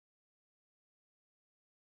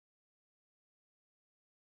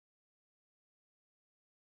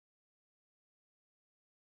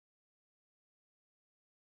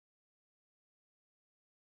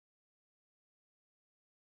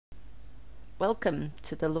Welcome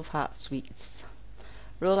to the Love Heart Sweets.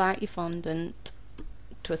 Roll out your fondant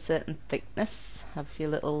to a certain thickness. Have your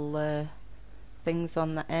little things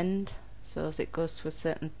on the end, so as it goes to a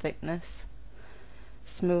certain thickness.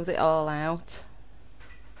 Smooth it all out.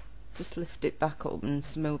 Just lift it back up and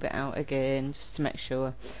smooth it out again, just to make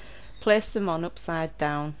sure. Place them on upside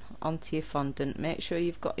down onto your fondant. Make sure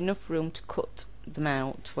you've got enough room to cut them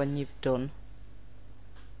out when you've done.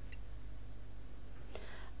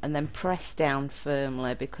 And then press down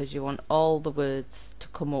firmly, because you want all the words to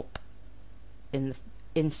come up in the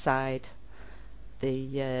inside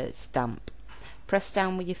the stamp. Press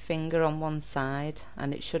down with your finger on one side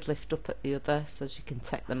and it should lift up at the other, so as you can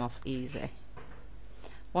take them off easy.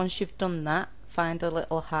 Once you've done that, find a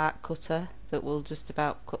little heart cutter that will just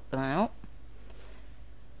about cut them out,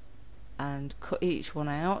 and cut each one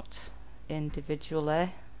out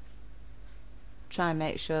individually. Try and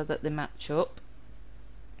make sure that they match up.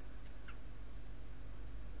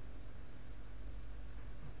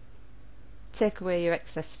 Take away your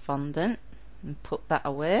excess fondant and put that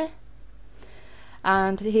away.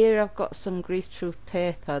 And here I've got some greaseproof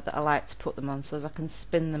paper that I like to put them on, so as I can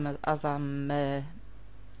spin them as I'm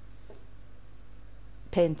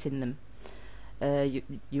painting them.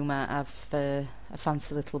 You might have a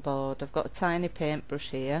fancy little board. I've got a tiny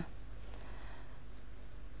paintbrush here,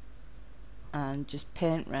 and just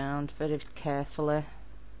paint round very carefully.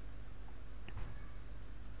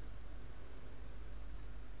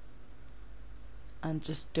 And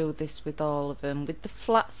just do this with all of them. With the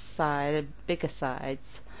flat side, bigger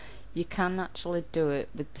sides, you can actually do it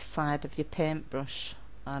with the side of your paintbrush,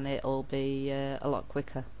 and it'll be a lot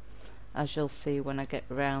quicker, as you'll see when I get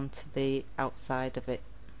around to the outside of it.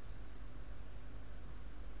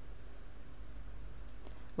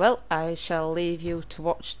 Well, I shall leave you to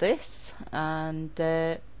watch this and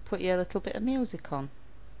put you a little bit of music on.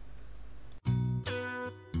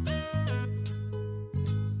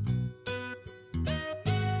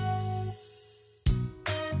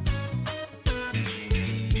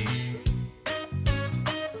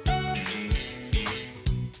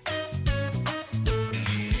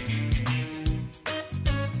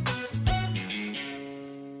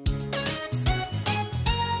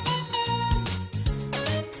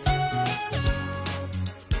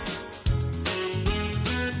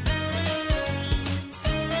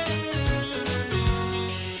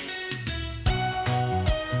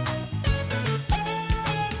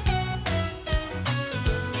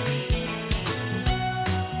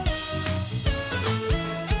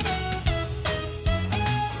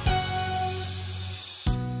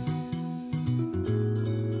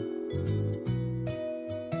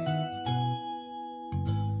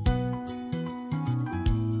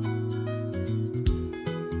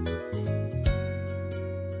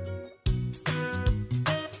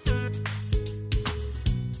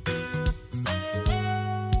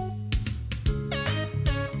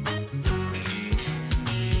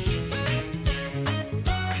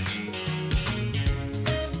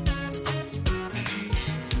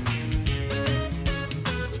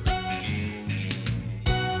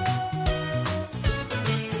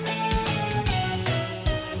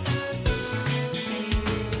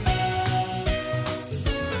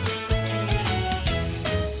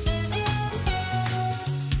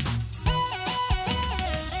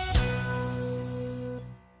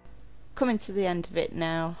 Coming to the end of it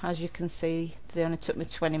now. As you can see, they only took me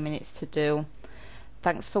 20 minutes to do.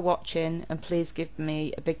 Thanks for watching, and please give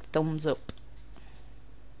me a big thumbs up.